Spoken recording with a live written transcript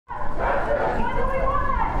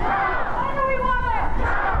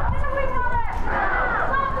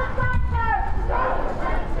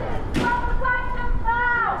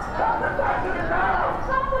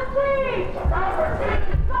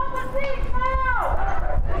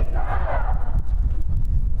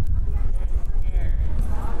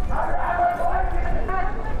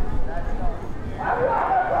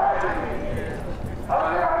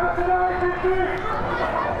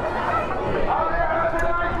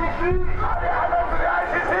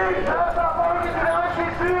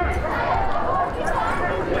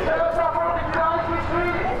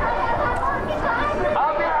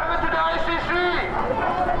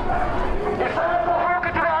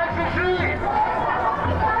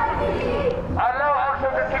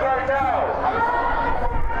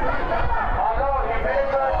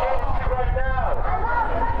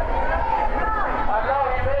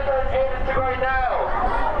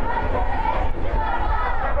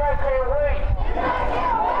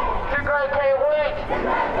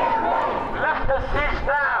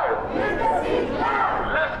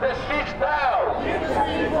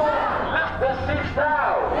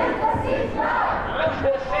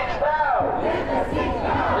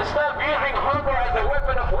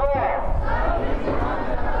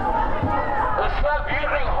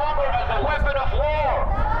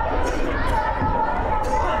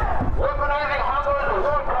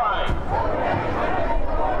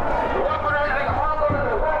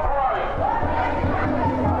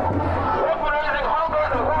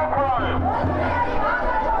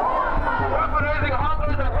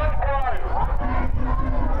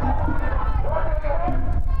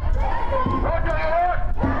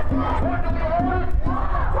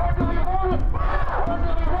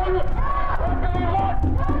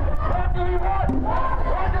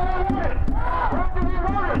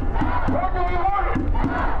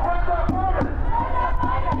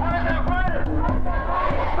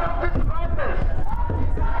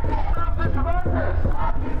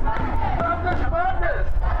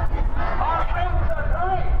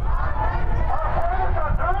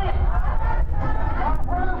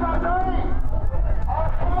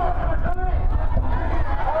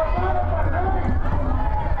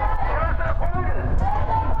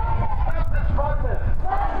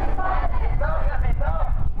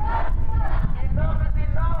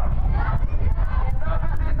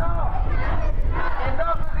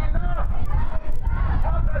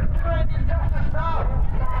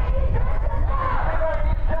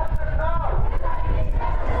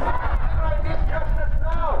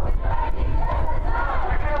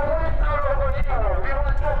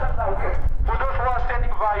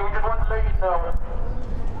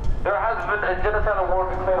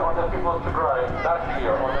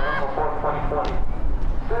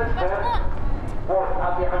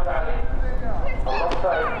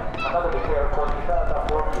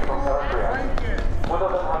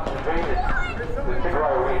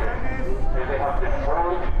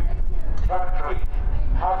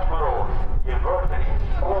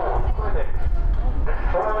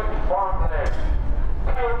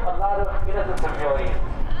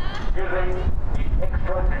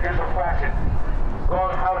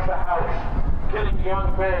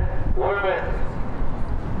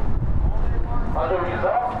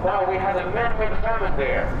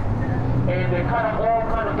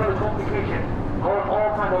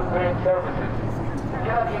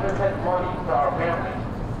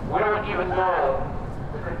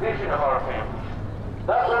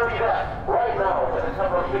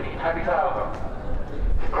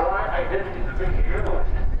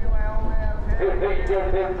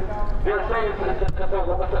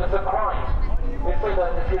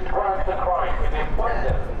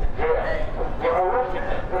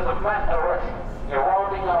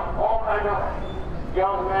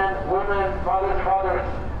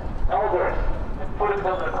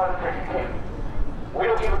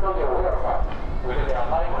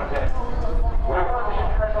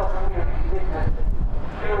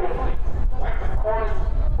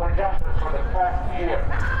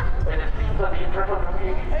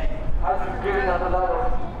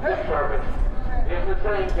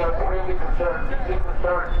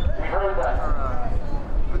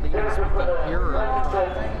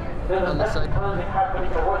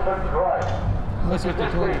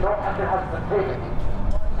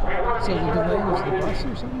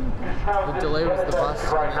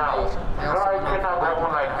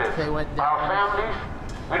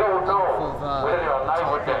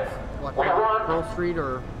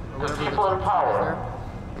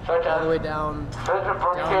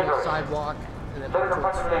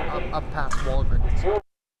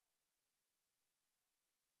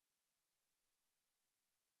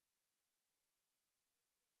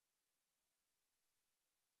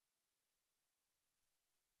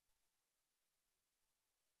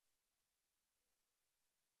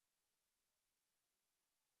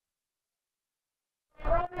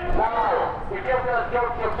Ethiopia is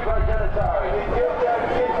guilty of Tigray genocide. Ethiopia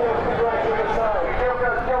is guilty of Tigray genocide. Ethiopia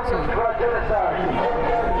is guilty of Tigray genocide. Ethiopia is guilty of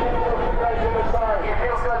Tigray genocide.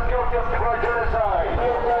 Ethiopia is guilty of Tigray genocide.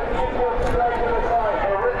 Ethiopia is guilty of Tigray genocide.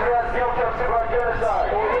 Eritrea is guilty of Tigray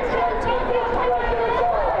genocide.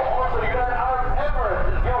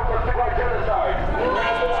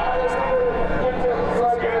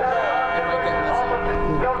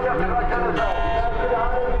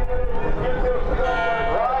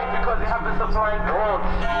 supplying drones.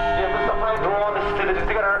 They have been supplying drones to the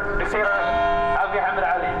dictator Abiy Ahmed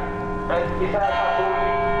Ali.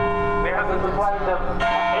 They have been supplying them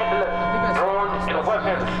endless drones and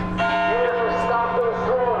weapons. Yes, stop those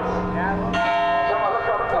drones.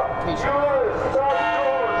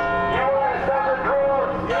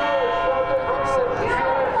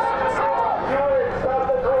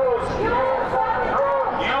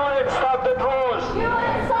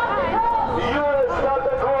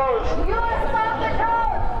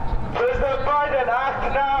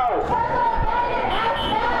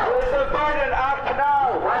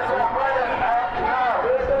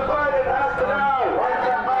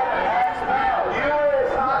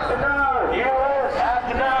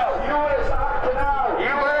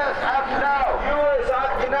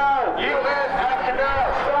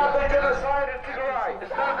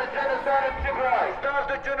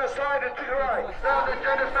 Genocide in Tigray. Stop the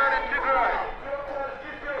genocide in Tigray.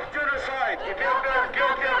 Genocide. Ethiopia is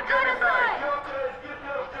guilty of genocide. Ethiopia is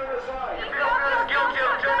guilty of genocide.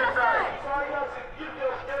 Ethiopia is guilty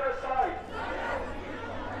of genocide.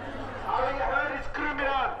 Abiy Ahmed is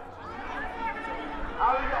criminal.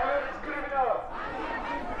 Abiy Ahmed is criminal.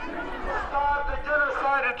 Stop the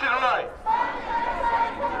genocide in Tigray.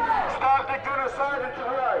 Stop the genocide in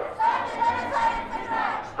Tigray.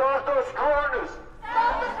 Stop those drones.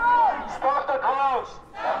 Stop the drones!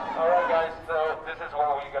 Alright guys, so this is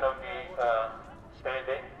where we're gonna be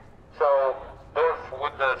standing. So those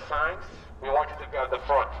with the signs, we want you to be at the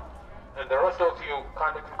front. And the rest of you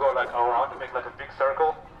kind of can go like around to make like a big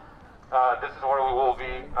circle. This is where we will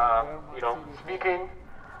be, speaking.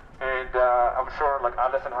 And I'm sure like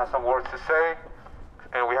Alison has some words to say.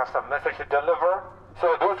 And we have some message to deliver.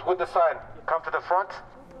 So those with the sign, come to the front.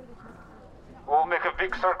 We'll make a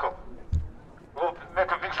big circle. We'll make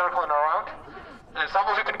a big circle and around. And some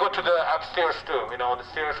of you can go to the upstairs too, on the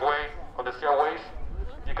stairways.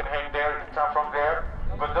 You can hang there, you can come from there.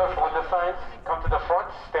 But those with the signs, come to the front,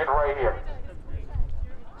 stand right here.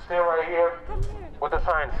 Stay right here with the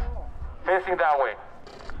signs. Facing that way.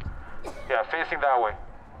 Yeah, facing that way.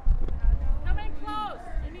 Coming close.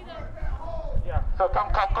 You need a... Yeah, so come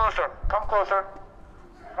closer. Come closer.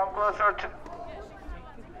 Come closer to...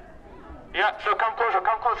 Yeah, so come closer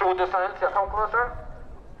with the signs. Yeah, come closer.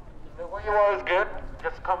 The way you are is good.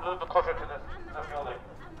 Just come a little bit closer to this building.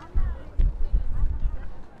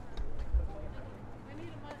 I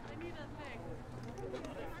need a thing.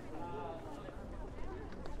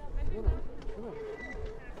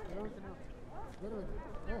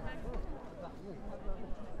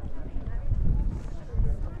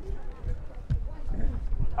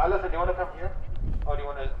 Alison, do you want to come here? Or do you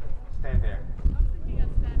want to stand there? I'm thinking I'll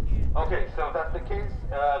stand here. Okay, so if that's the case,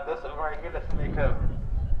 this right here, let's make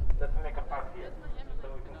a path here, so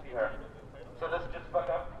we can see her. So let's just back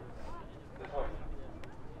up this way.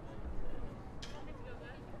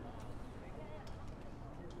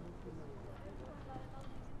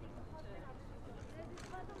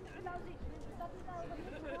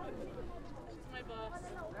 My boss.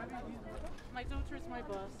 My daughter is my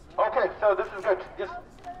boss. Okay, so this is good. Just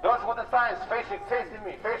those with the signs face me.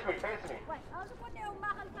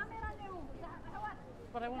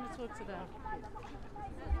 But I want to talk to them.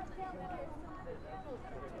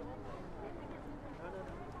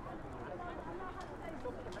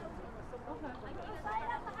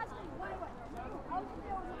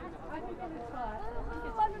 I think it is fine.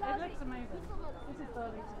 It looks amazing. This is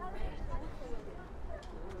Burlington.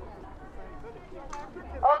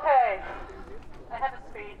 Okay. I have a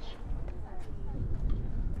speech.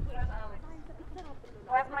 Where's Alex?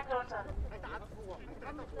 Where's my daughter?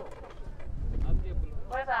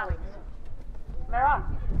 Where's Alex? Meron.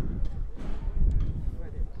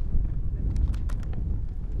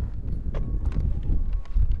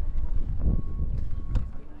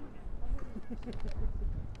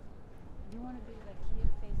 You want to do like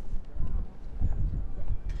cute faces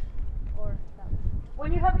or that?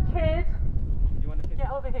 When you have a kid, You want to face?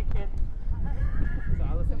 get over here, kid. So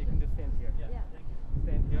Alison, you can just stand here. Yeah.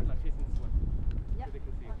 Stand here, like facing this one. Yeah. So they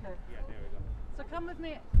can see. Okay. Yeah, there we go. So come with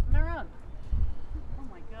me, Meron. Oh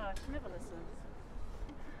my gosh, never listens.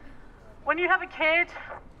 When you have a kid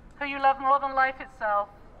who you love more than life itself,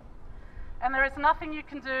 and there is nothing you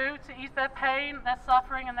can do to ease their pain, their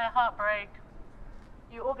suffering, and their heartbreak,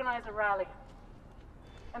 you organize a rally.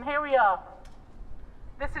 And here we are.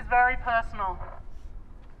 This is very personal.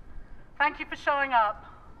 Thank you for showing up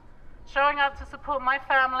to support my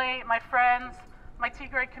family, my friends, my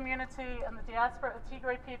Tigray community, and the diaspora of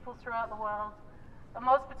Tigray people throughout the world, and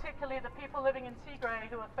most particularly the people living in Tigray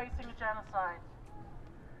who are facing a genocide.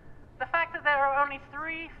 The fact that there are only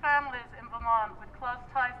 3 families in Vermont with close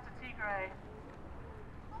ties to Tigray,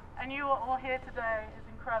 and you are all here today, is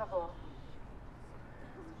incredible.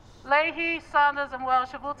 Leahy, Sanders and Welsh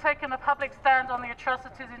have all taken a public stand on the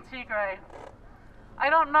atrocities in Tigray. I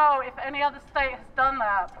don't know if any other state has done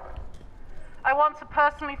that. I want to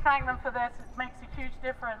personally thank them for this. It makes a huge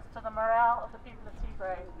difference to the morale of the people of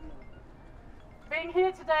Tigray. Being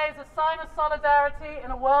here today is a sign of solidarity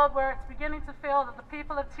in a world where it's beginning to feel that the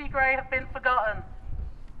people of Tigray have been forgotten.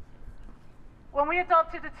 When we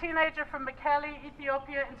adopted a teenager from Mekele,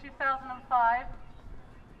 Ethiopia in 2005,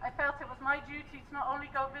 I felt it was my duty to not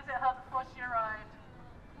only go visit her before she arrived,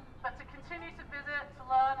 but to continue to visit, to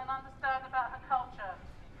learn and understand about her culture,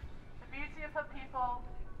 the beauty of her people,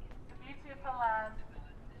 the beauty of her land,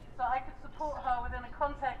 so I could support her within a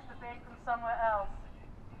context of being from somewhere else.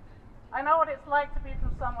 I know what it's like to be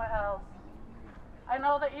from somewhere else. I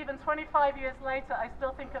know that even 25 years later, I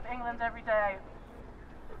still think of England every day.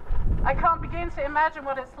 I can't begin to imagine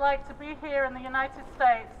what it's like to be here in the United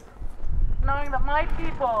States, knowing that my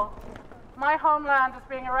people, my homeland, is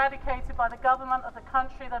being eradicated by the government of the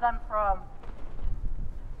country that I'm from.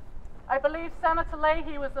 I believe Senator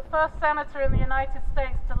Leahy was the first senator in the United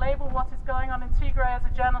States to label what is going on in Tigray as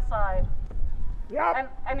a genocide.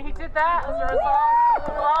 Yep. And he did that as a result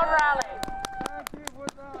of our rally.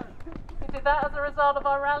 He did that as a result of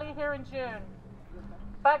our rally here in June.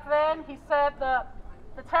 Back then, he said that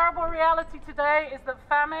the terrible reality today is that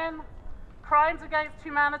famine, crimes against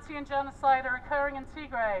humanity and genocide are occurring in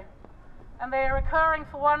Tigray. And they are occurring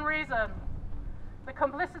for one reason: the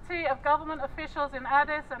complicity of government officials in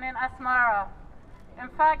Addis and in Asmara. In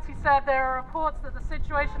fact, he said there are reports that the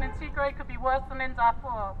situation in Tigray could be worse than in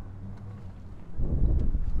Darfur.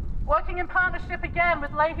 Working in partnership again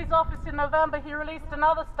with Leahy's office in November, he released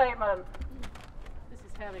another statement. This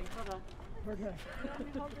is heavy. Hold on. Okay.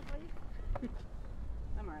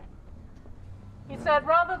 I'm all right. He said,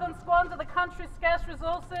 rather than squander the country's scarce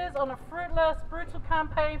resources on a fruitless, brutal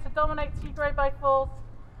campaign to dominate Tigray by force,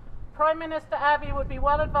 Prime Minister Abiy would be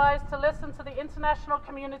well advised to listen to the international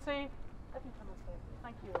community.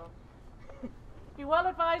 Thank you, Rob. Be well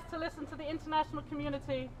advised to listen to the international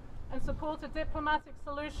community and support a diplomatic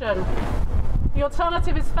solution. The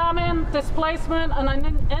alternative is famine, displacement, and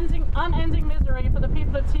unending misery for the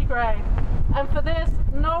people of Tigray. And for this,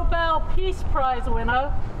 Nobel Peace Prize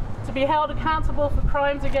winner to be held accountable for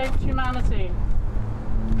crimes against humanity.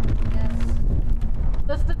 Yes.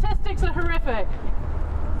 The statistics are horrific.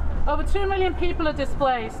 Over 2 million people are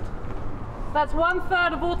displaced. That's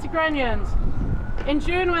 1/3 of all Tigrayans. In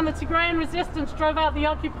June, when the Tigrayan resistance drove out the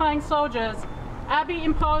occupying soldiers, Abiy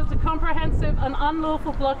imposed a comprehensive and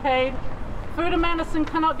unlawful blockade. Food and medicine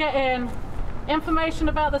cannot get in. Information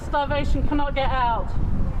about the starvation cannot get out.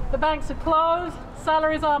 The banks are closed,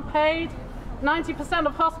 salaries aren't paid, 90%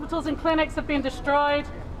 of hospitals and clinics have been destroyed,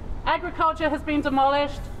 agriculture has been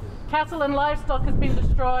demolished, cattle and livestock has been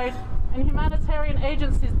destroyed, and humanitarian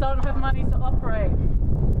agencies don't have money to operate.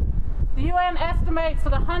 The UN estimates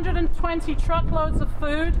that 120 truckloads of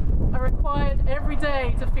food are required every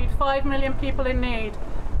day to feed 5 million people in need,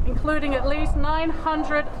 including at least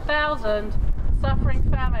 900,000 suffering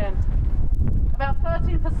famine. About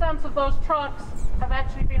 13% of those trucks have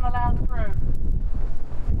actually been allowed through.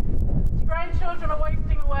 Tigrayan children are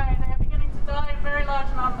wasting away. They are beginning to die in very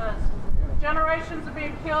large numbers. Generations are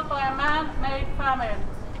being killed by a man-made famine.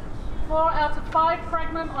 4 out of 5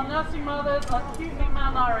 pregnant or nursing mothers are acutely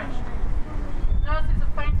malnourished. Nurses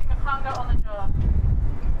are fainting of hunger on the job.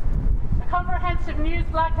 A comprehensive news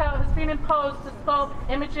blackout has been imposed to stop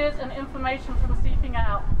images and information from seeping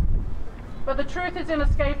out. But the truth is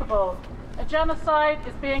inescapable. A genocide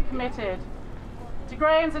is being committed.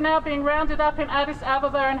 Tigrayans are now being rounded up in Addis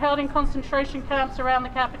Ababa and held in concentration camps around the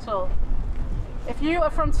capital. If you are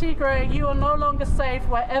from Tigray, you are no longer safe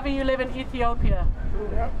wherever you live in Ethiopia.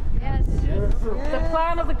 Yes. The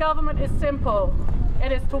plan of the government is simple.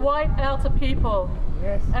 It is to wipe out a people.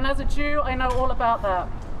 Yes. And as a Jew, I know all about that.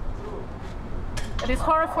 It is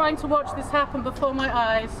horrifying to watch this happen before my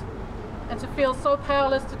eyes and to feel so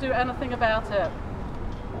powerless to do anything about it.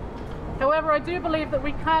 However, I do believe that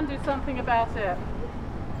we can do something about it.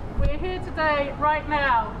 We're here today, right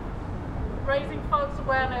now, raising folks'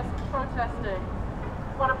 awareness and protesting.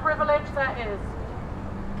 What a privilege that is.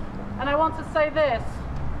 And I want to say this.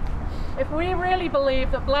 If we really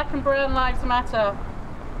believe that black and brown lives matter,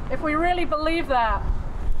 if we really believe that,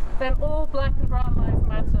 then all black and brown lives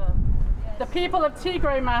matter. Yes. The people of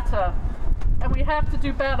Tigray matter, and we have to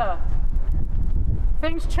do better.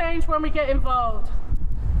 Things change when we get involved.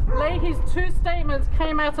 Leahy's 2 statements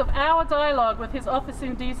came out of our dialogue with his office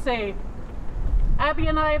in DC. Abiy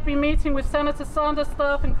and I have been meeting with Senator Sanders'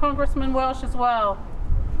 staff and Congressman Welsh as well.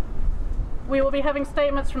 We will be having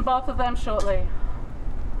statements from both of them shortly.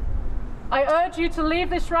 I urge you to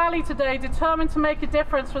leave this rally today determined to make a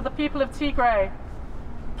difference for the people of Tigray.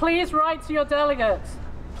 Please write to your delegates.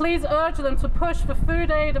 Please urge them to push for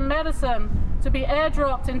food aid and medicine to be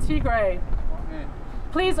airdropped in Tigray.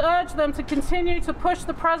 Please urge them to continue to push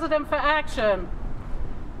the president for action.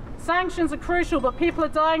 Sanctions are crucial, but people are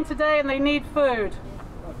dying today and they need food.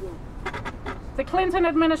 The Clinton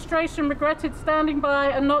administration regretted standing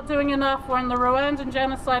by and not doing enough when the Rwandan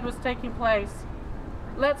genocide was taking place.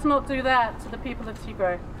 Let's not do that to the people of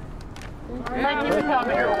Tigray. Thank you for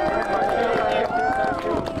coming.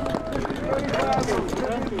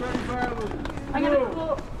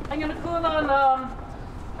 I'm going to call on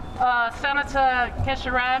Senator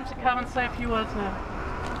Kesharam to come and say a few words now.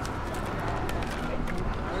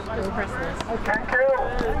 Thank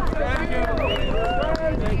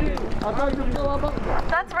you.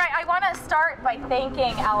 That's right. I want to start by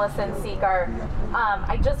thanking Allison Seeger.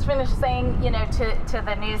 I just finished saying, to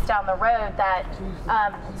the news down the road that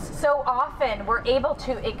so often we're able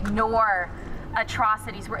to ignore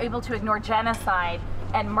atrocities, we're able to ignore genocide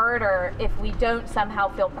and murder if we don't somehow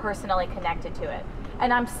feel personally connected to it.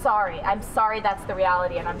 And I'm sorry that's the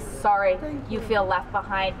reality, and I'm sorry you feel left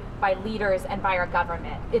behind by leaders and by our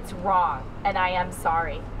government. It's wrong, and I am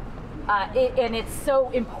sorry. And it's so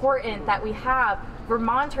important that we have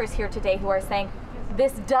Vermonters here today who are saying,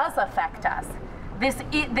 this does affect us.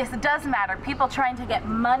 This does matter. People trying to get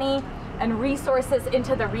money and resources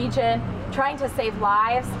into the region, trying to save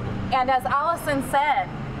lives. And as Allison said,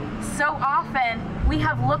 so often we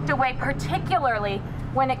have looked away, particularly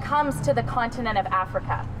when it comes to the continent of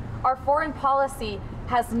Africa. Our foreign policy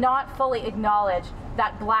has not fully acknowledged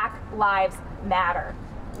that Black lives matter.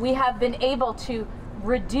 We have been able to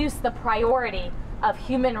reduce the priority of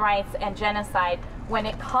human rights and genocide when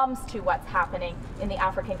it comes to what's happening in the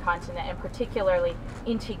African continent, and particularly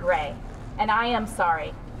in Tigray. And I am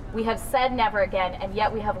sorry. We have said never again, and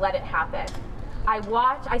yet we have let it happen. I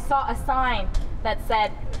saw a sign that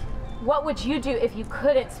said, what would you do if you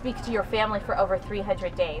couldn't speak to your family for over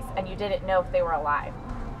 300 days and you didn't know if they were alive?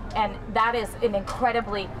 And that is an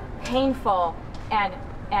incredibly painful and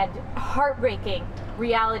heartbreaking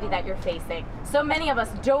reality that you're facing. So many of us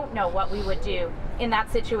don't know what we would do in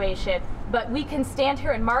that situation, but we can stand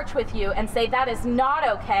here and march with you and say that is not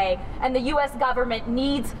okay, and the US government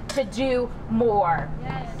needs to do more.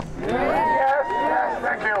 Yes,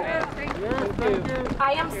 thank you.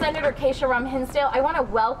 I am Senator Kesharam Hinsdale. I want to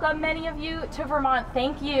welcome many of you to Vermont.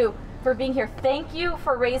 Thank you for being here. Thank you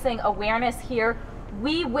for raising awareness here.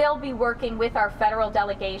 We will be working with our federal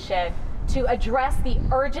delegation to address the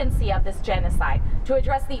urgency of this genocide, to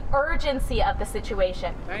address the urgency of the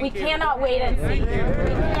situation. We cannot wait and see. We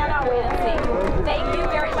cannot wait and see. Thank you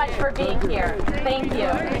very much for being here. Thank you.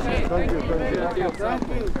 Thank you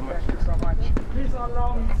so much. Please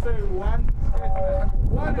allow me to say one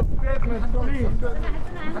statement, please.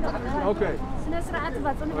 Okay.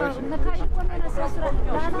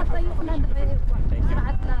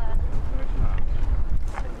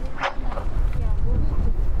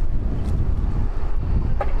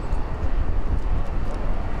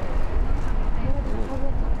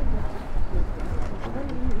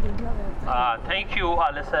 Thank you,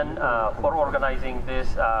 Alison, for organizing this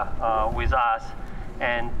with us,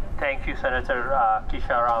 and thank you, Senator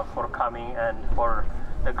Kesharam, for coming and for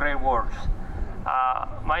the great words.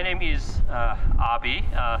 My name is Abiy,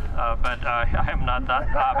 but I am not that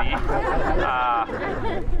Abiy.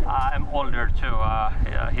 I'm older too.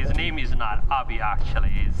 His name is not Abiy,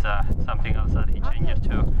 actually. It's something else that he changed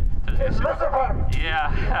to this.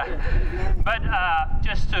 Yeah. But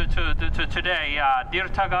just to today, dear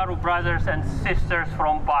Tagaru brothers and sisters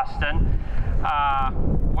from Boston,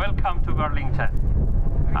 welcome to Burlington.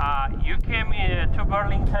 You came to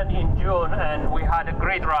Burlington in June, and we had a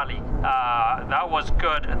great rally. That was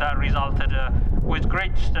good. That resulted with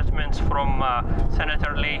great statements from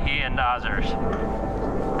Senator Leahy and others.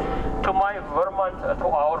 To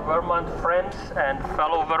our Vermont friends and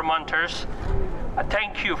fellow Vermonters,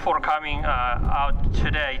 thank you for coming out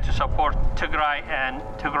today to support Tigray and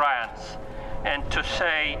Tigrayans, and to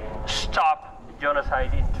say stop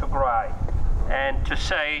genocide in Tigray, and to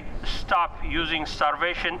say stop using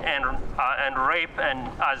starvation and rape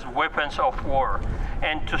as weapons of war,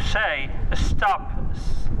 and to say stop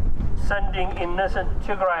sending innocent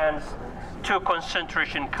Tigrayans to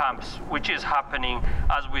concentration camps, which is happening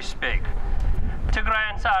as we speak.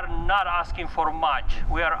 Tigrayans are not asking for much.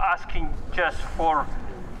 We are asking just for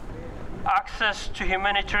access to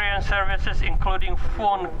humanitarian services, including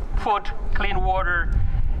food, clean water,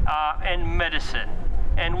 and medicine.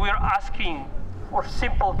 And we're asking for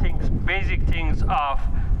simple things, basic things of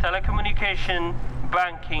telecommunication,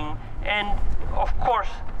 banking, and of course,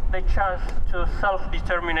 the chance to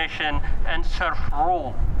self-determination and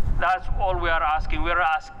self-rule. That's all we are asking. We're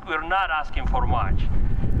not asking for much.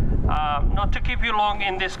 Not to keep you long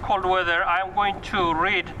in this cold weather, I'm going to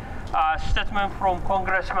read a statement from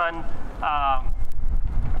Congressman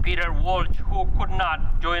Peter Walsh, who could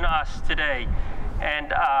not join us today.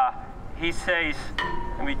 And he says,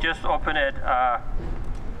 let me just open it.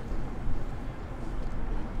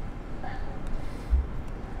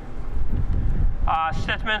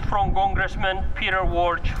 Statement from Congressman Peter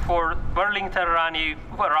Walsh for Burlington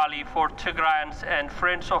rally for Tigrayans and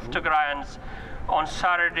Friends of Tigrayans on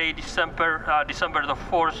Saturday, December the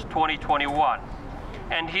 4th, 2021.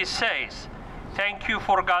 And he says, thank you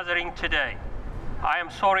for gathering today. I am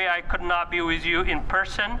sorry I could not be with you in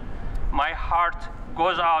person. My heart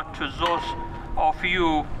goes out to those of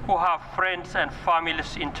you who have friends and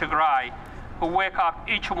families in Tigray who wake up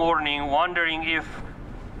each morning wondering if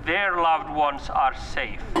their loved ones are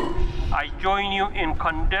safe. I join you in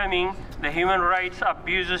condemning the human rights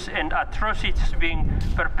abuses and atrocities being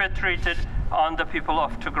perpetrated on the people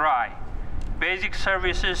of Tigray. Basic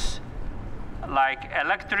services like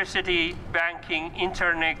electricity, banking,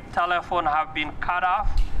 internet, telephone have been cut off.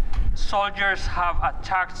 Soldiers have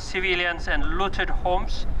attacked civilians and looted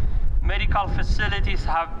homes. Medical facilities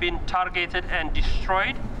have been targeted and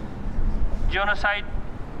destroyed. Genocidal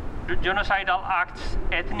acts,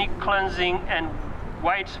 ethnic cleansing, and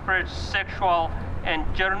widespread sexual and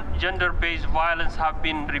gender-based violence have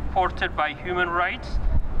been reported by human rights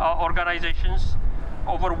organizations.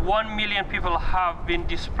 Over 1 million people have been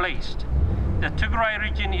displaced. The Tigray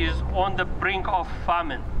region is on the brink of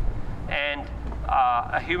famine and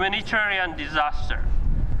a humanitarian disaster.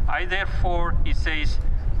 I therefore, he says,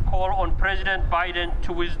 call on President Biden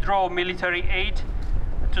to withdraw military aid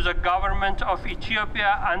to the government of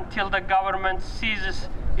Ethiopia until the government ceases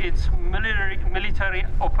its military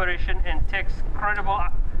operation and takes credible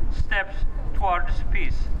steps towards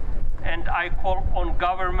peace. And I call on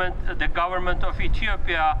the government of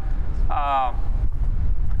Ethiopia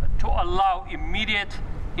to allow immediate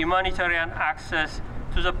humanitarian access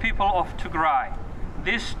to the people of Tigray.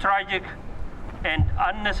 This tragic and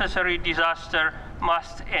unnecessary disaster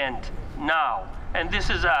must end now. And this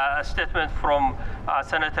is a statement from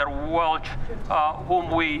Senator Welch,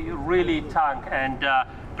 whom we really thank. And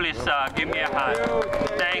please give me a hand.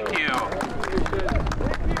 Thank you.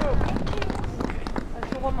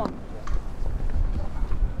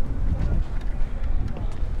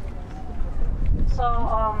 So,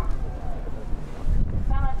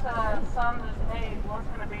 Senator Sanders' aide was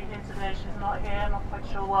going to be here today. She's not here, not quite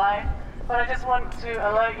sure why. But I just want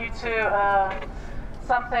to alert you to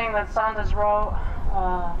something that Sanders wrote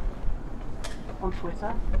on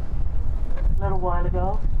Twitter a little while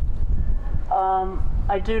ago.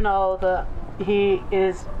 I do know that he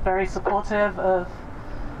is very supportive of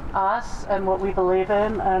us and what we believe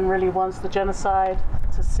in and really wants the genocide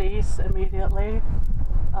to cease immediately.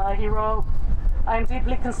 He wrote, I am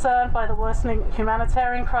deeply concerned by the worsening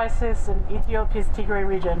humanitarian crisis in Ethiopia's Tigray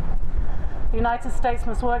region. The United States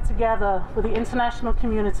must work together with the international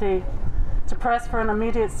community to press for an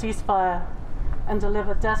immediate ceasefire and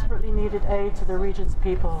deliver desperately needed aid to the region's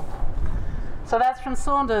people. So that's from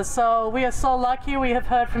Saunders. So we are so lucky. We have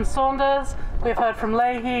heard from Saunders, we've heard from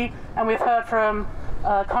Leahy, and we've heard from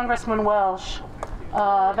Congressman Welsh.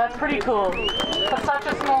 That's pretty cool for such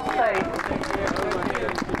a small state.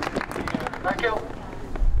 Thank you.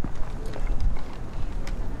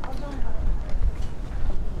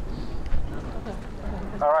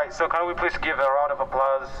 All right, so can we please give a round of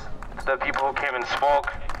applause to the people who came and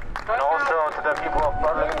spoke, and also to the people of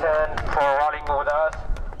Burlington for rallying with us.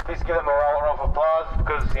 Please give them a round of applause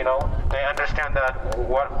because, you know, they understand that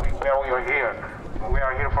where we are here. We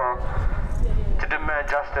are here to demand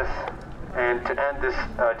justice and to end this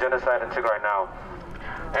genocide in Tigray now.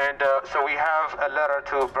 And so we have a letter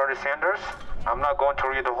to Bernie Sanders. I'm not going to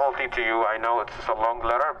read the whole thing to you. I know it's a long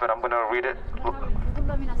letter, but I'm going to read it.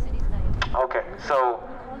 Okay, so,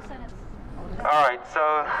 all right,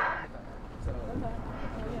 so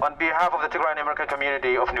on behalf of the Tigray American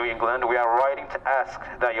community of New England, we are writing to ask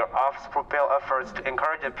that your office propel efforts to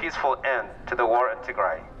encourage a peaceful end to the war in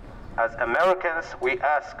Tigray. As Americans, we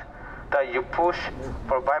ask that you push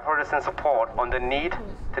for bipartisan support on the need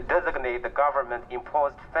to designate the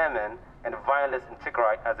government-imposed famine and violence in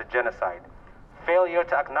Tigray as a genocide. Failure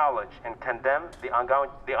to acknowledge and condemn the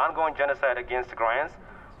ongoing genocide against Tigrayans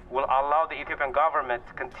will allow the Ethiopian government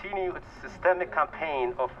to continue its systemic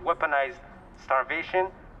campaign of weaponized starvation,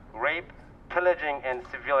 rape, pillaging, and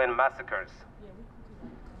civilian massacres.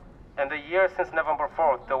 In the years since November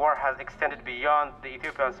 4th, the war has extended beyond the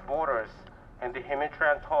Ethiopia's borders, and the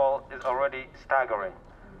humanitarian toll is already staggering.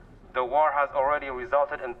 The war has already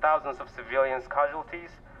resulted in thousands of civilians' casualties,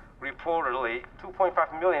 reportedly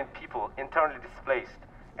 2.5 million people internally displaced,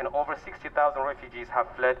 and over 60,000 refugees have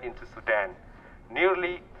fled into Sudan.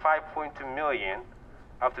 Nearly 5.2 million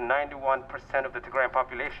of the 91% of the Tigrayan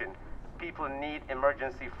population, people need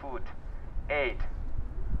emergency food, aid,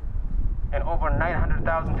 and over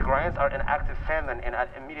 900,000 Tigrayans are in active famine and at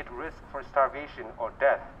immediate risk for starvation or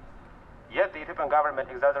death. Yet the Ethiopian government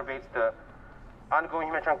exacerbates the ongoing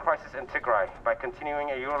humanitarian crisis in Tigray by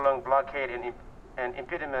continuing a year-long blockade and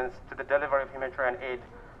impediments to the delivery of humanitarian aid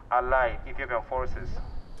allied Ethiopian forces.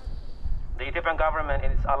 The Ethiopian government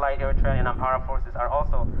and its allied Eritrean and Amhara forces are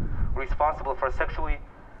also responsible for sexually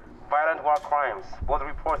violent war crimes. Both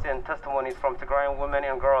reports and testimonies from Tigrayan women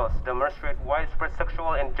and girls demonstrate widespread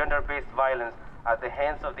sexual and gender-based violence at the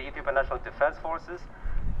hands of the Ethiopian National Defense Forces,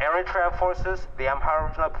 Eritrean forces, the Amhara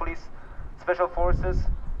Regional Police Special Forces,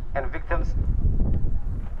 and victims,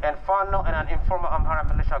 and Fano and an informal Amhara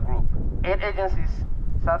militia group. 8 agencies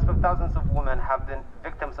suspect thousands of women have been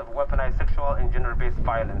victims of weaponized sexual and gender-based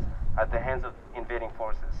violence at the hands of invading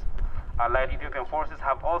forces. Allied Ethiopian forces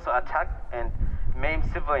have also attacked and maimed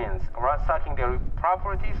civilians, ransacking their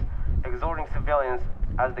properties, exhorting civilians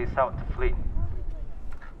as they sought to flee.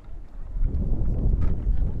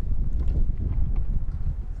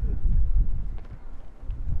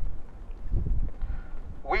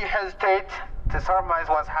 We hesitate to surmise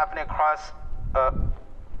what's happening across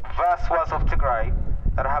vast swaths of Tigray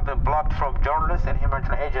that have been blocked from journalists and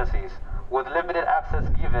humanitarian agencies. With limited access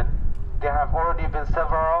given, there have already been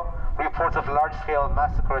several reports of large-scale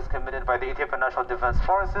massacres committed by the Ethiopian National Defense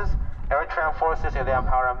Forces, Eritrean forces, and the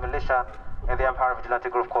Amhara militia and the Amhara vigilante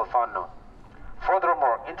group called Fano.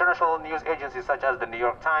 Furthermore, international news agencies such as the New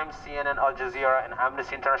York Times, CNN, Al Jazeera, and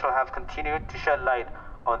Amnesty International have continued to shed light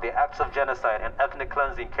on the acts of genocide and ethnic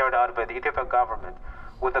cleansing carried out by the Ethiopian government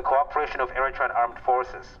with the cooperation of Eritrean armed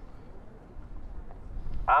forces.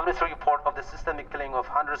 Amnesty report of the systemic killing of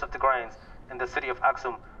hundreds of Tigrayans in the city of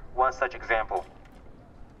Aksum, one such example.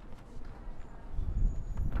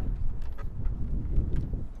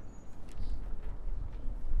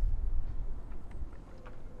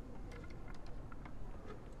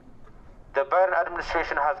 The Biden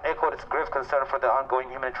administration has echoed its grave concern for the ongoing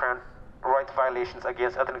humanitarian rights violations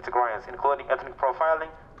against ethnic Tigrayans, including ethnic profiling,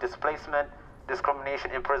 displacement,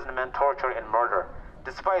 discrimination, imprisonment, torture, and murder.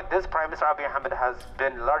 Despite this, Prime Minister Abiy Ahmed has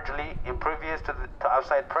been largely impervious to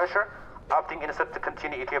outside pressure, opting instead to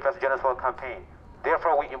continue Ethiopia's genocidal campaign.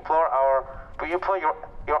 Therefore, we implore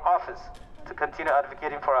your office to continue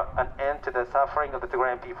advocating for an end to the suffering of the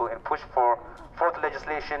Tigrayan people and push for the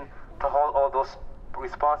legislation to hold all those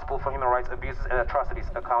responsible for human rights abuses and atrocities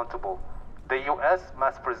accountable. The U.S.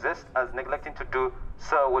 must persist, as neglecting to do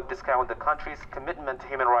so would discount the country's commitment to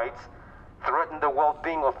human rights, threaten the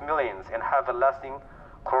well-being of millions, and have a lasting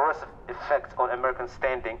corrosive effect on American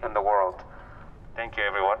standing in the world. Thank you,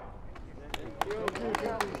 everyone.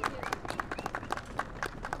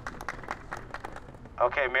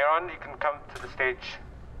 Okay, Miron, you can come to the stage.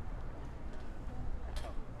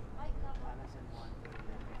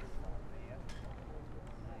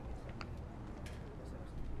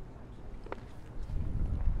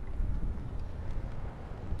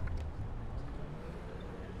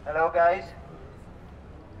 Hello, guys.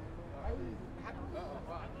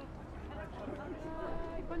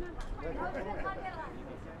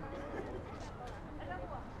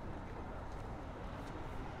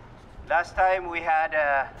 Last time we had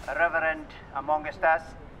a reverend amongst us,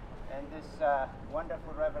 and this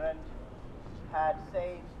wonderful reverend had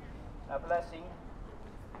said a blessing.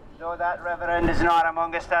 Though that reverend is not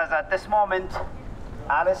amongst us at this moment,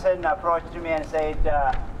 Alison approached me and said,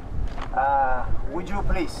 would you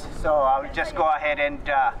please? So I will just go ahead and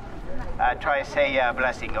try to say a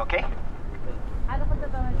blessing, okay?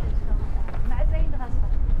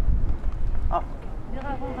 Oh.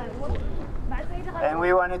 And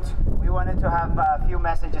we wanted to have a few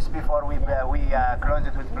messages before we close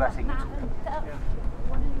it with blessing.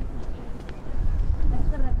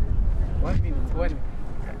 1 minute. 1 minute.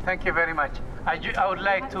 Thank you very much. I would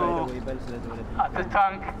like to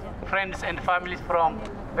thank friends and families from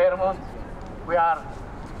Vermont. We are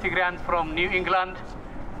Tigrayans from New England.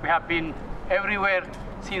 We have been everywhere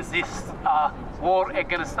since this war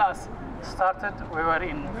against us started. We were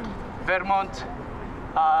in Vermont,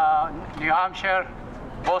 New Hampshire,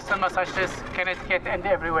 Boston, Massachusetts, Connecticut, and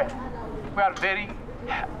everywhere. We are very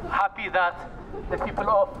happy that the people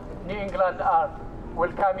of New England are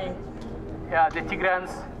welcoming the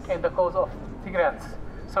Tigrayans and the cause of Tigrayans.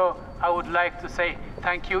 So I would like to say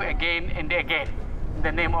thank you again and again in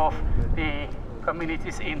the name of the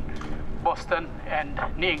communities in Boston and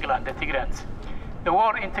New England, the Tigrayans. The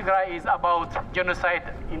war in Tigray is about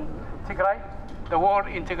genocide in Tigray. The war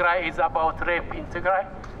in Tigray is about rape in Tigray.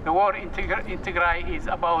 The war in Tigray is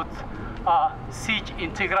about siege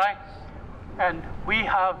in Tigray. And we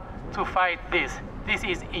have to fight this. This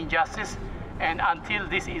is injustice. And until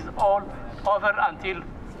this is all over, until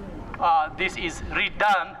this is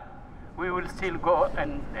redone, we will still go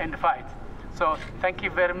and fight. So thank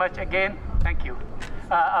you very much again. Thank you.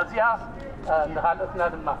 أزياء نهالتنا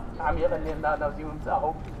دما عميقا لنا نوزي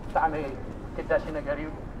ممساهم تعمي كداشي نجاريو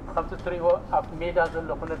خمسة تريو أف ميدا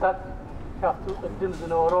زلو قنتات كافتو قدم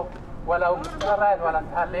زنورو ولو مستقرين ولا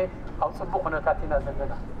انتهالي أو صبو قنتاتنا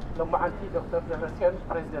زلنا لما عنتي دكتور جبرسيان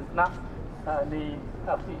بريزيدنتنا لي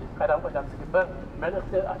أفتي قدام سكبر من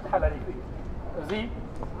أتحلالي فيه زي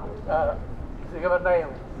سكبرنا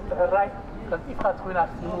يوم تهراي قد إفقات خوينات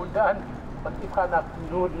نمودان قد إفقاتنا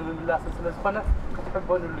نور نملا سلسلة سخنة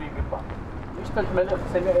تحبون اللي يقبع اشتلت ملأ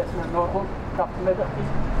سميع اسمه النورهم كافت ملأتي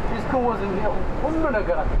يسكن وزن ليهم كل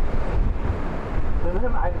نقرات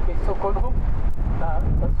المهم عين كي سوكونهم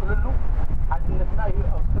تصللوا عدنتنا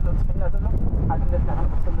أو سلوا سحنا ذلو عدنتنا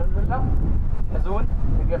هنقصل لله نزون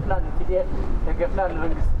يقفنا نتدير يقفنا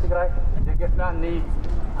نرنجس تقراي يقفنا ني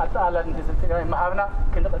حتى على نجس تقراي معاونا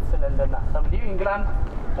كنا قصل لنا طب نيو إنجلاند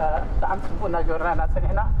تعم سبونا جورنا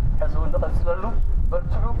سنحنا حزون نقصل له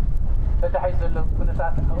برتعو فتحيز له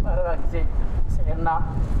كنتات أربع جزء سعرنا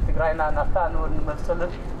تقرأنا نفتان ونمثل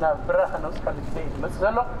نبرخ نوصل لجزء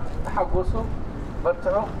مثله تحقوسه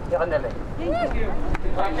برتعو يغني له.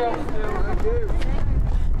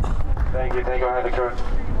 Thank you, Heidegger.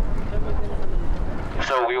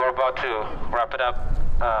 So we were about to wrap it up.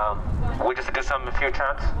 We just did a few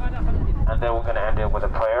chants, and then we're going to end it with a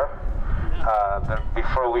prayer. But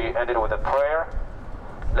before we end it with a prayer,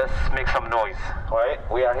 let's make some noise, right?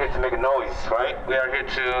 We are here to make a noise, right? We are here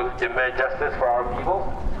to demand justice for our people.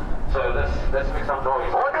 So let's make some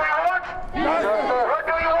noise. What do you want? Justice. What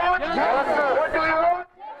do you want? Justice. What do you want?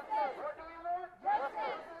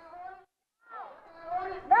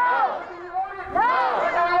 No! No!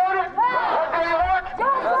 What do you want? What do you want?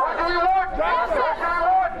 What do you want? Justice!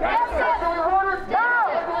 What do you want? No!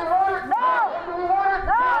 No!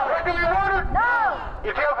 What do you want? No!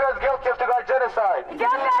 Ethiopia is guilty of Tigray genocide.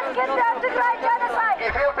 Ethiopia is guilty of Tigray genocide.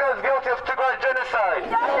 Ethiopia is guilty of Tigray genocide.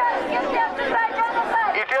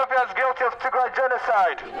 Ethiopia is guilty of Tigray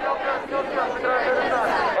genocide. Ethiopia is guilty of Tigray genocide.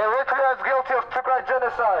 Eritrea is guilty of Tigray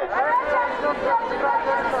genocide.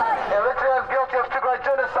 Eritrea is guilty of Tigray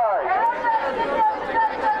genocide.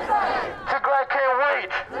 Tigray can't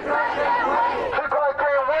wait. Tigray can't wait. Tigray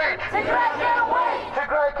can't wait.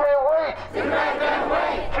 Tigray can't wait. Tigray can't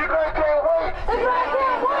wait. Tigray can't wait. Tigray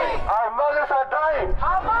can't wait. Our mothers are dying.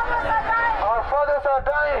 Our mothers are dying. Our fathers are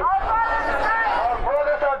dying. Our fathers are dying. Our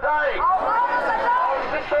brothers are dying. Our brothers are dying. Our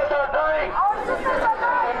sisters are dying. Our sisters are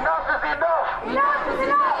dying. Enough is enough. Enough is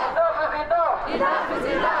enough. Enough is enough. Enough is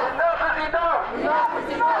enough. Enough is enough. Enough is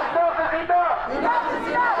enough. Enough is enough. Enough is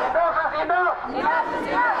enough. Enough is enough. Enough is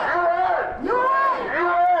enough. You win. You win. You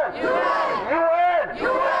win. You win. You win.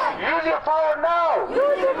 You win. Use your power now.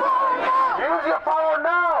 Use your power now. Use your power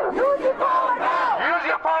now. Use your power now. Use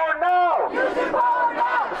your power now. Use your power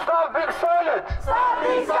now. Stop being silent. Stop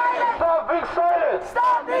being silent. Stop being silent.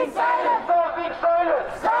 Stop being silent. Stop being silent.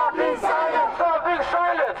 Stop being silent. Stop being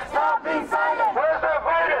silent. Stop being silent. President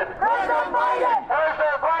Biden. President Biden.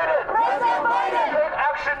 President Biden. President Biden. Take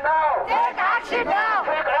action now. Take action now.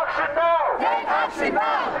 Take action now. Take action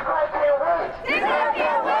now. Tigray can't wait. Tigray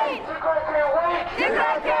can't wait. Tigray can't wait.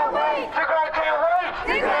 Tigray can't wait. Tigray can't wait.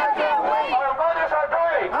 Tigray can't wait. Our mothers are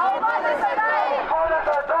dying. Our mothers are dying. Our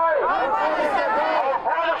fathers are dying. Our fathers are dying. Our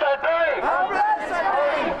brothers are dying. Our brothers are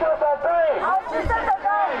dying. Sisters are dying. Our sisters are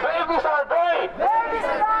dying. Babies are dying. Babies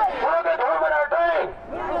are dying. Pregnant women are dying.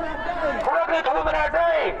 Pregnant women are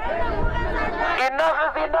dying. Enough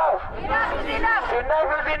is enough. Enough is enough. Enough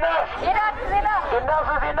is enough. Enough is enough. Enough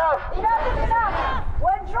is enough. Enough is enough.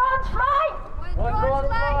 When drones fly. When drones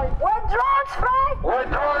fly. When drones fly. When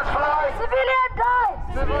drones fly. Civilian dies.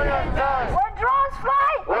 Civilian dies. When drones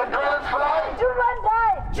fly. When drones fly. Children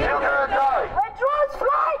die. Children die. When drones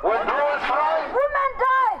fly. When drones fly. Women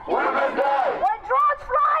die. Women die. When drones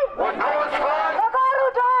fly. When drones fly. Tagaru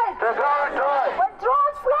dies. The guard die. When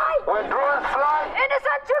drones fly. When drones fly.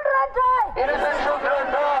 Innocent children die. Innocent children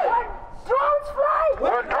die. When drones fly.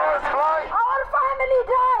 When drones fly. Our family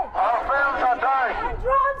die.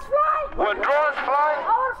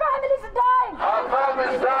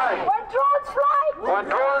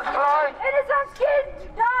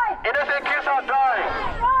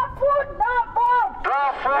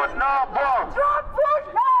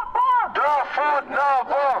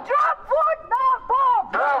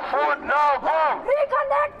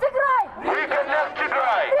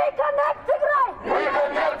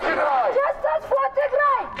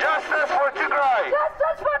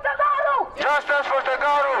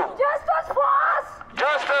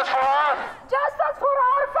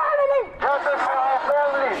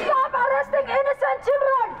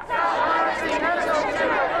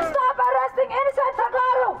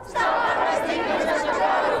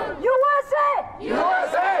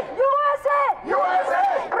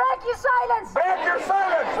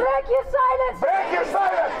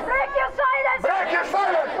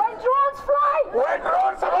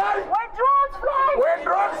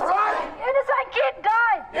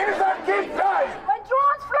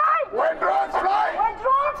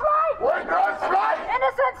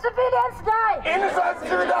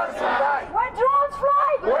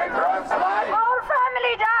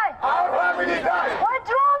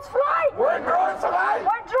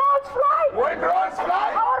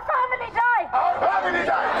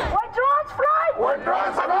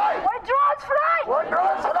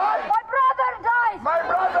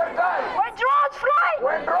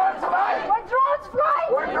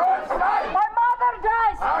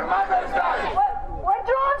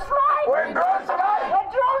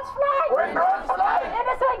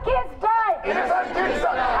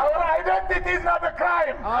 identity is not a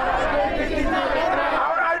crime. Our identity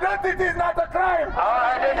is not a crime. Our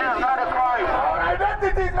identity is not a crime. Our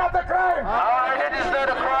identity is not a crime. Our identity is not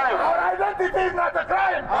a crime. Our identity is not a crime. Our identity is not a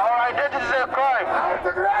crime. Our identity is a crime. Our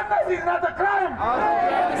Tigrayness is not a crime.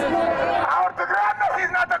 Our Tigrayness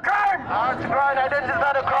is not a crime. Our Tigray identity is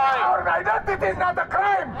not a crime. Our identity is not a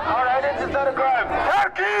crime. Our identity is not a crime.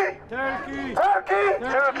 Turkey. Turkey. Turkey.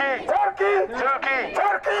 Turkey. Turkey.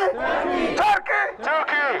 Turkey. Turkey. Turkey.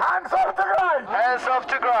 Turkey. Hands off Tigray. Hands off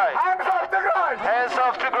Tigray. Hands off Tigray. Hands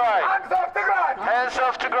off Tigray. Hands off Tigray. Hands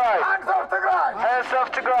off Tigray. Hands off Tigray. Hands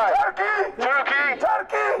off Tigray. Turkey. Turkey.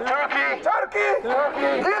 Turkey. Turkey. Turkey.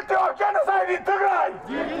 Turkey. Guilty of genocide in Tigray.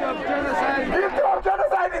 Guilty of genocide. Guilty of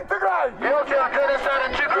genocide in Tigray. Guilty of genocide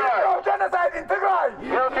in Tigray. Guilty of genocide in Tigray.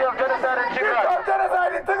 Guilty of genocide in Guilty Tigray. of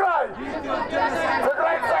genocide in Tigray.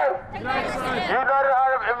 Tigray, sir. United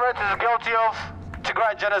Arab Emirates is guilty of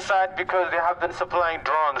Tigray genocide because they have been supplying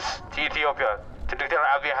drones to Ethiopia, to Dictator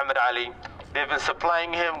Abiy Ahmed Ali. They've been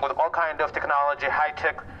supplying him with all kind of technology,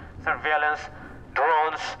 high-tech surveillance,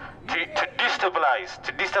 drones, to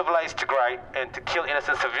destabilize Tigray and to kill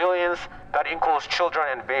innocent civilians. That includes children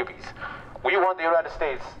and babies. We want the United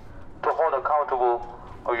States to hold accountable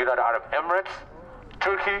of United Arab Emirates,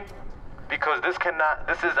 Turkey, because this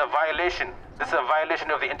is a violation. This is a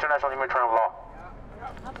violation of the international humanitarian law.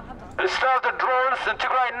 Stop the drones in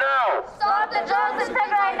Tigray now! Stop the drones in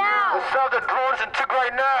Tigray now! Stop the drones in Tigray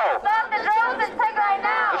now! Stop the drones in Tigray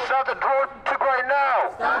now! Stop the drones in Tigray now!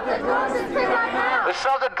 Stop the drones in Tigray now!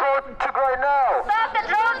 Stop the drones in Tigray now! Stop the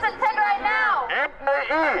drones in Tigray now!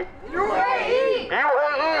 UAE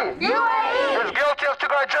is guilty of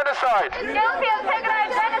Tigray genocide! Guilty of Tigray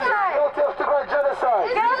genocide! Guilty of Tigray genocide!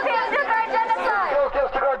 Guilty of Tigray genocide! Guilty of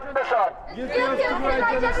Tigray genocide! Guilty of Tigray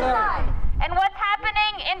genocide! And what's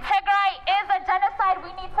happening in Tigray is a genocide. We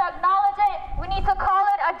need to acknowledge it. We need to call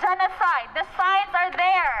it a genocide. The signs are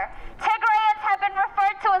there. Tigrayans have been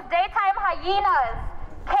referred to as daytime hyenas,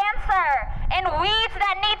 cancer, and weeds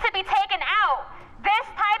that need to be taken out. This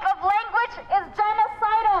type of language is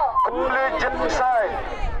genocidal. Genocide.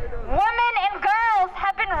 Women and girls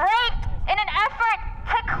have been raped in an effort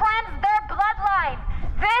to cleanse their bloodline.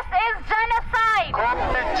 This is genocide.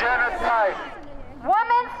 Genocide.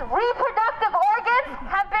 Women's reproductive organs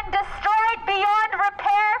have been destroyed beyond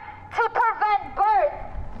repair to prevent birth.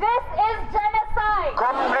 This is genocide.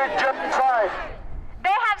 Genocide.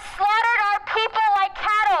 They have slaughtered our people like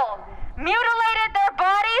cattle, mutilated their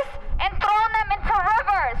bodies, and thrown them into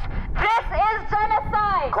rivers. This is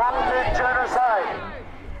genocide. Genocide.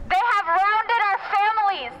 They have rounded our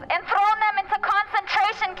families and thrown them into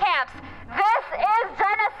concentration camps. This is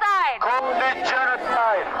genocide.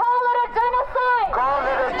 Genocide. Call it a genocide. Call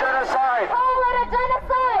it a genocide. Call it a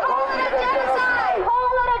genocide. Call it a genocide! Call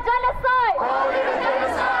it a genocide. Call it a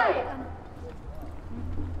genocide!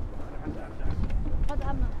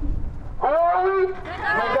 Who are we?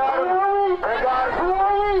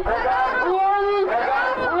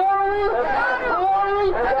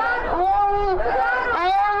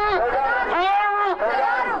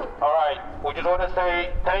 All right, we just want to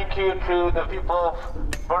say thank you to the people of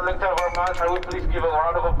Burlington, Vermont. Can we please give a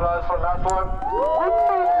round of applause for the last one?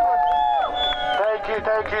 Thank you,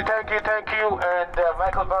 thank you, thank you, thank you. And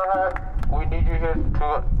Michael Barha, we need you here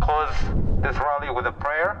to close this rally with a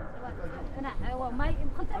prayer.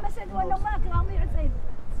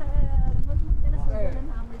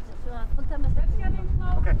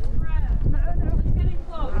 Okay.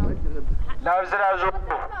 Now is it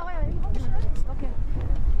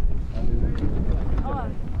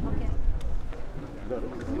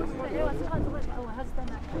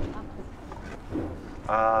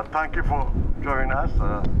Thank you for joining us.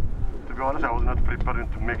 To be honest, I was not preparing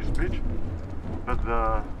to make a speech, but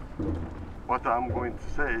what I'm going to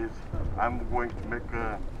say is I'm going to make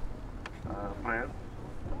a prayer.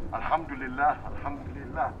 Alhamdulillah,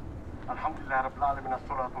 Alhamdulillah, Alhamdulillah Rabbil Alamin,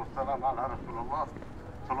 as-salatu was-salam ala Rasulullah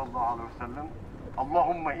sallallahu alayhi wa sallam.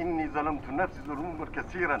 Allahumma inni zalamtu nafsi zulman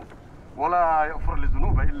kathiran ولا يغفر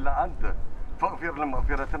للذنوب إلا أنت فاغفر لي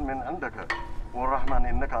مغفرة من عندك والرحمن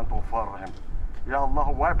إنك أنت الغفور الرحيم. Ya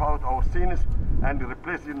Allah, wipe out our sins and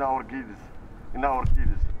replace in our deeds.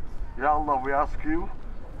 Ya Allah, we ask you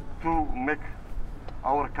to make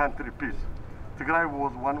our country peace. Tigray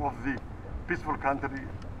was one of the peaceful country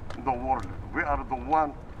in the world. We are the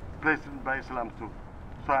one placed by Islam too.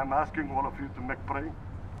 So I'm asking all of you to make pray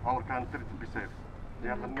our country to be safe.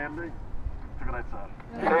 Ya Allah, Tigray sir.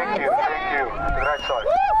 Thank you, thank you. Tigray sir.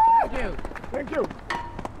 Thank you. Thank you.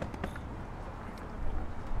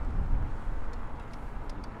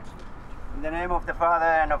 In the name of the Father,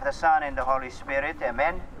 and of the Son, and the Holy Spirit,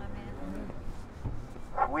 amen.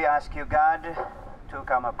 We we ask you, God, to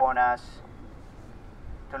come upon us,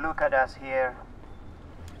 to look at us here,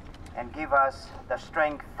 and give us the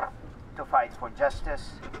strength to fight for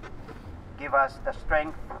justice. Give us the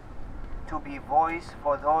strength to be voice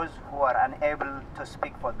for those who are unable to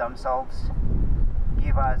speak for themselves.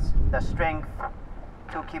 Give us the strength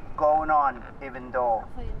to keep going on even though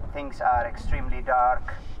things are extremely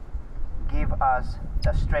dark. Give us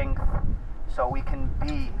the strength so we can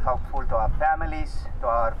be helpful to our families, to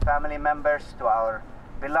our family members, to our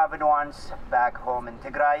beloved ones back home in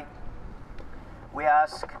Tigray. We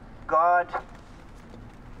ask God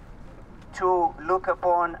to look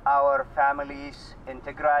upon our families in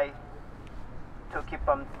Tigray, to keep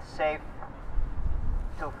them safe,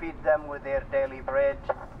 to feed them with their daily bread,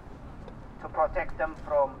 to protect them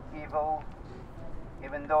from evil.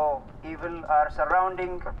 Even though evil are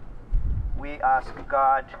surrounding, we ask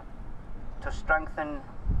God to strengthen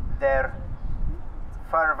their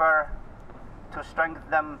fervor, to strengthen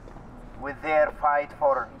them with their fight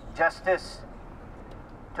for justice,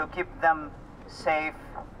 to keep them safe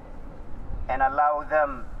and allow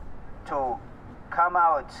them to come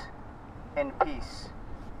out in peace.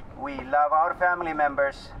 We love our family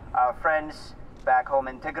members, our friends back home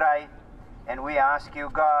in Tigray, and we ask you,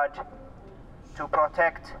 God, to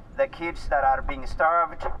protect the kids that are being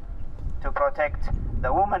starved, to protect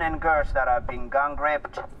the women and girls that are being gang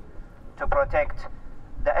raped, to protect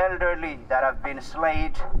the elderly that have been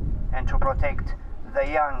slayed, and to protect the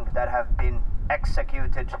young that have been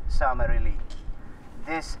executed summarily.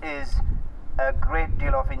 This is a great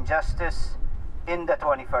deal of injustice in the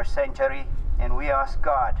 21st century, and we ask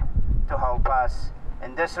God to help us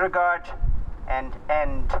in this regard and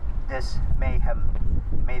end this mayhem.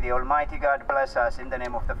 May the Almighty God bless us in the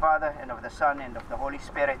name of the Father, and of the Son, and of the Holy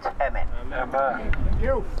Spirit. Amen. Amen. Thank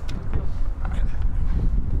you.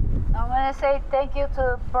 I want to say thank you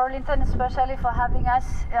to Burlington especially for having us,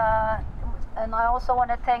 and I also want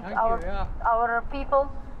to thank our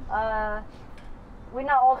people. We're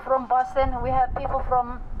not all from Boston. We have people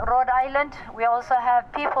from Rhode Island. We also have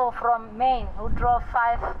people from Maine who drove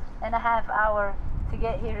 5.5 hours to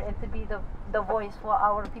get here and to be the voice for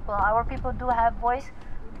our people. Our people do have voice.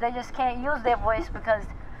 They just can't use their voice because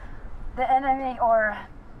the enemy, or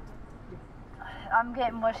I'm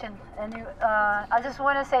getting emotional. And I just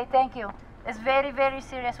want to say thank you. It's very, very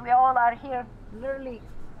serious. We all are here, literally.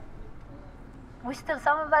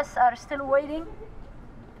 Some of us are still waiting.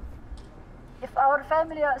 If our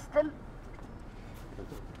family are still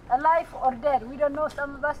alive or dead, we don't know,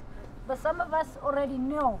 some of us, but some of us already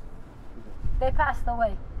know they passed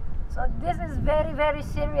away. So this is very, very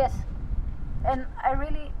serious, and I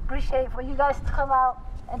really appreciate for you guys to come out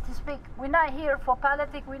and to speak. We're not here for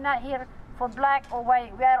politics, we're not here for black or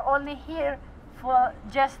white. We are only here for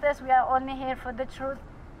justice, we are only here for the truth,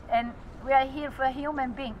 and we are here for a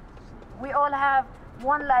human being. We all have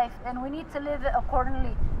one life, and we need to live it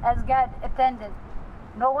accordingly as God intended.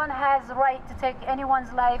 No one has the right to take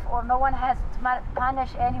anyone's life, or no one has to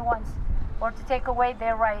punish anyone's or to take away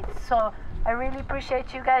their rights. So I really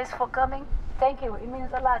appreciate you guys for coming. Thank you. It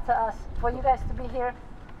means a lot to us for you guys to be here.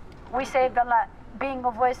 We saved a lot being a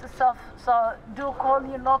voice itself. So do call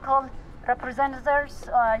your local representatives,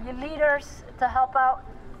 your leaders to help out.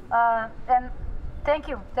 And thank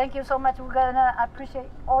you. Thank you so much. We're gonna appreciate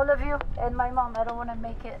all of you and my mom. I don't want to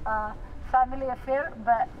make it a family affair,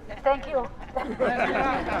 but thank you. Thank you.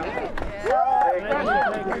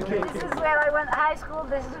 This is where I went to high school.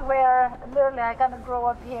 This is where literally I kind of grew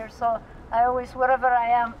up here. So I always, wherever I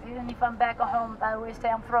am, even if I'm back at home, I always say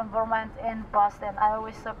I'm from Vermont and Boston. I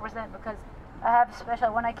always represent because I have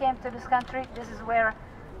special. When I came to this country, this is where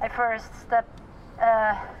I first stepped.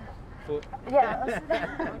 Foot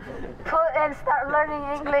and start learning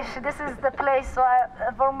English. This is the place. So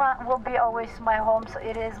Vermont will be always my home. So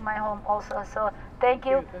it is my home also. So thank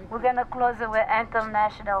you. We're gonna close it with Anthem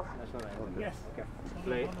National. Yes.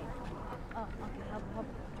 Play.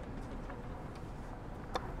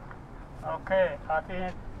 Okay, at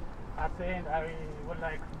the end, I would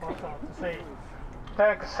like also to say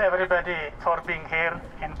thanks everybody for being here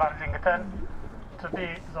in Burlington to be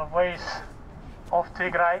the voice of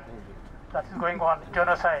Tigray that is going on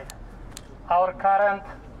genocide. Our current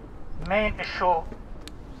main issue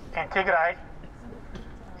in Tigray,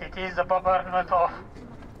 it is the bombardment of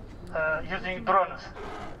using drones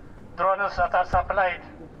that are supplied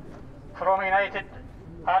from United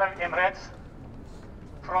Arab Emirates,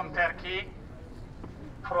 from Turkey,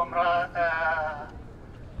 from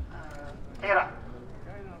Iran,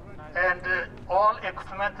 and all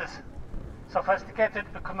equipment, sophisticated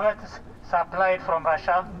equipment supplied from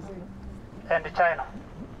Russia and China.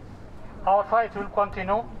 our fight will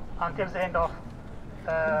continue until the end of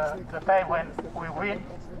the time when we win.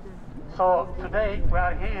 So today we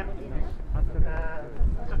are here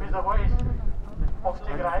to be the voice of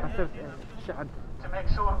Tigray, to make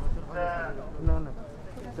sure the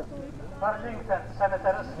Burlington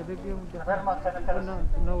senators, Vermont senators,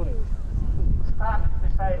 stand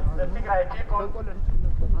beside the Tigray people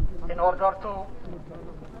in order to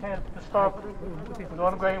help to stop the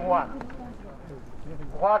ongoing war.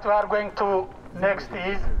 What we are going to next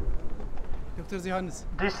is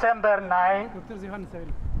December 9,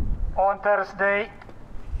 on Thursday,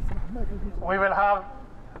 we will have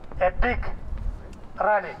a big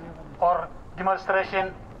rally or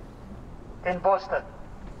demonstration in Boston.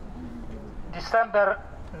 December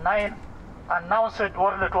 9, announced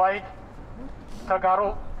worldwide,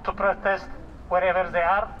 Tagaru to protest wherever they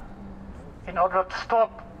are in order to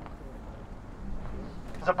stop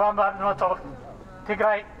the bombardment of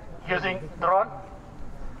Tigray using drone,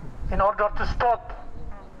 in order to stop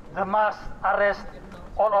the mass arrest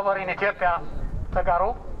all over in Ethiopia,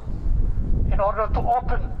 Tagaru, in order to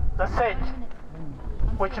open the siege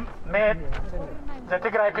which made the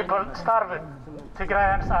Tigray people starving.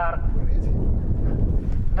 Tigrayans are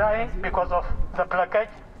dying because of the blockage,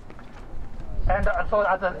 and also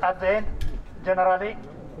at the end, generally,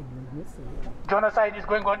 genocide is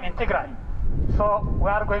going on in Tigray. So we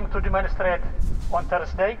are going to demonstrate on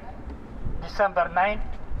Thursday, December 9,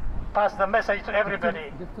 pass the message to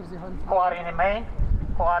everybody who are in Maine,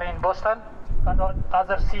 who are in Boston, and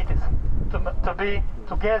other cities, to be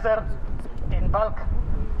together in bulk,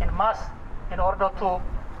 in mass, in order to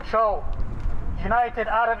show United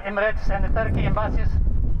Arab Emirates and the Turkey embassies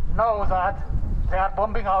know that they are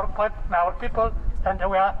bombing our people, and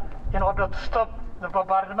we are, in order to stop the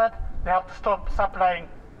bombardment, they have to stop supplying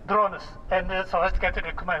drones and sophisticated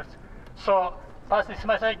equipment. So pass this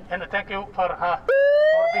message, and thank you for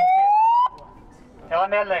being here.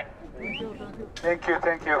 Thank you,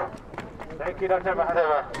 thank you. Thank you, Dr.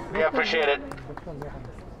 Mahadeva. We appreciate it.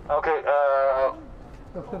 Okay,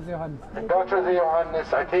 Dr.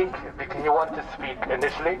 Johannes, I think you want to speak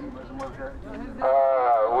initially.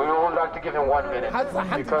 We would like to give him 1 minute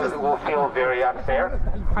because it will feel very unfair.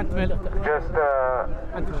 Just,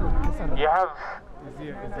 you have,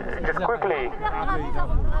 just quickly,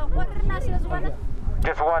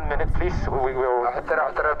 just 1 minute, please. We will.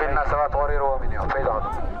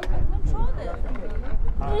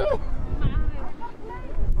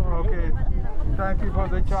 Okay, thank you for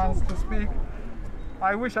the chance to speak.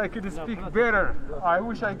 I wish I could speak better. I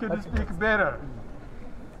wish I could speak better.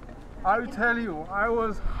 I will tell you, I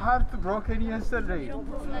was heartbroken yesterday.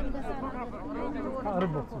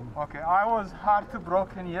 Okay, I was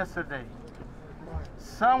heartbroken yesterday.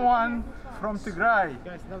 Someone from Tigray,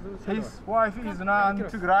 his wife is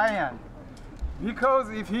non-Tigrayan. Because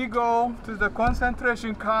if he go to the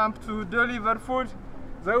concentration camp to deliver food,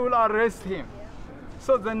 they will arrest him.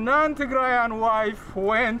 So the non-Tigrayan wife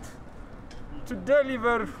went to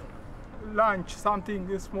deliver lunch,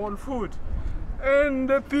 something, small food. And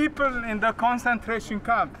the people in the concentration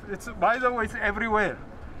camp, by the way, it's everywhere.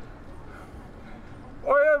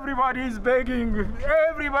 Oh, everybody is begging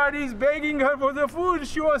her for the food.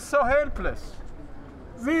 She was so helpless.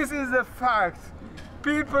 This is a fact.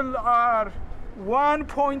 People are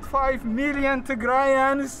 1.5 million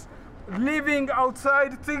Tigrayans living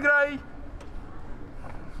outside Tigray.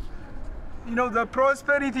 You know, the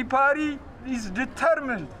Prosperity Party is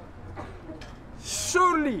determined,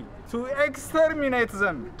 surely, to exterminate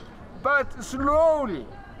them, but slowly.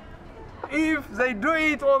 If they do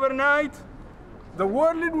it overnight, the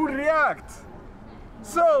world will react.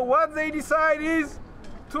 So what they decide is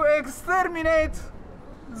to exterminate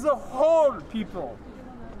the whole people.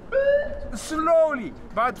 Slowly,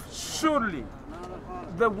 but surely.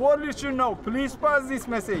 The world should know. Please pass this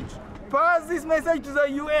message. Pass this message to the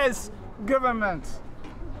US government.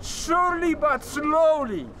 Surely, but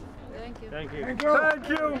slowly. Thank you. Thank you. Thank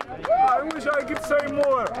you. I wish I could say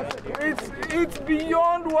more. It's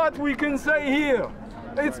beyond what we can say here.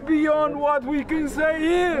 It's beyond what we can say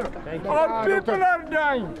here. Our people are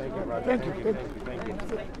dying. Thank you. Thank you.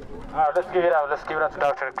 All right, let's give it up. Let's give it up to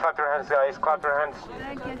Doctor. Clap your hands, guys. Clap your hands.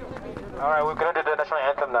 Thank you. All right, we're going to do the national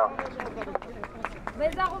anthem now.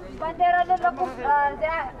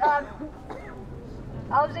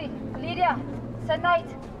 Lydia, Tonight.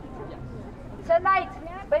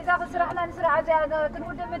 بيزاغ سرحنا نسرع زي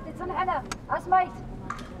تنود من تصنحنا أسميت.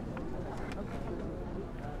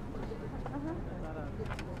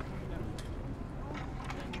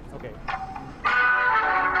 Okay.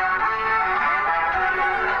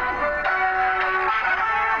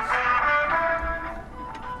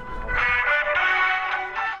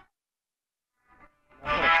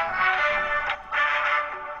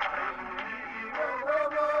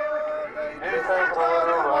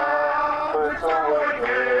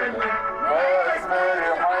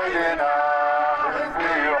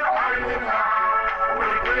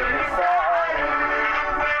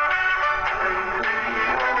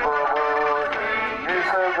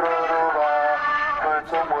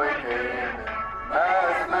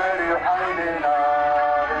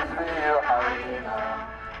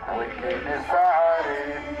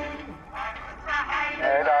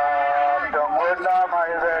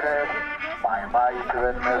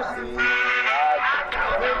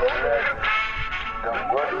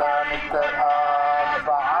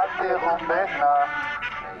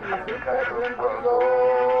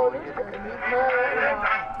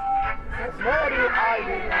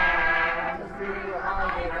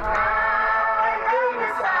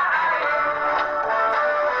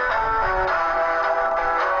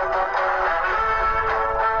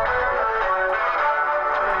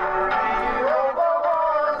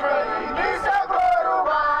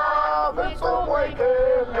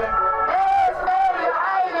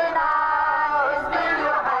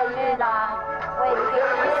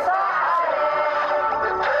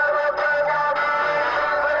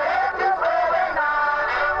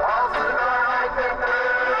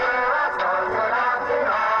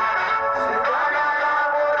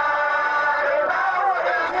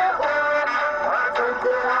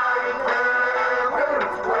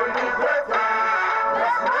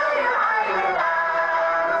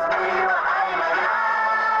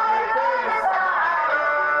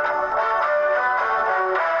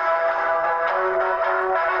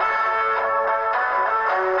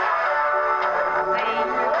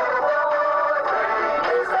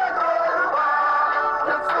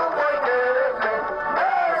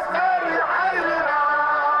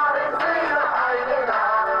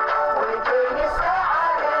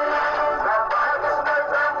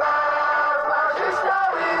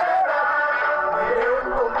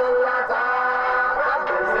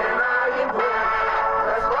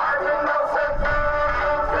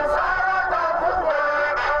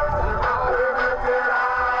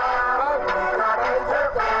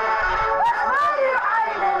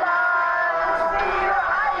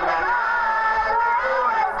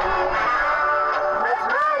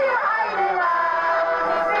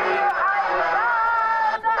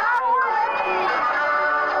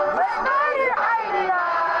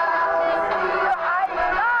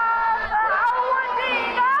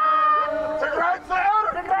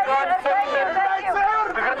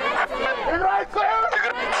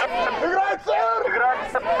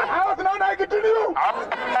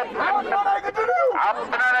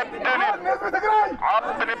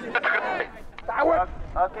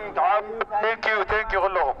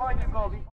 Thank you.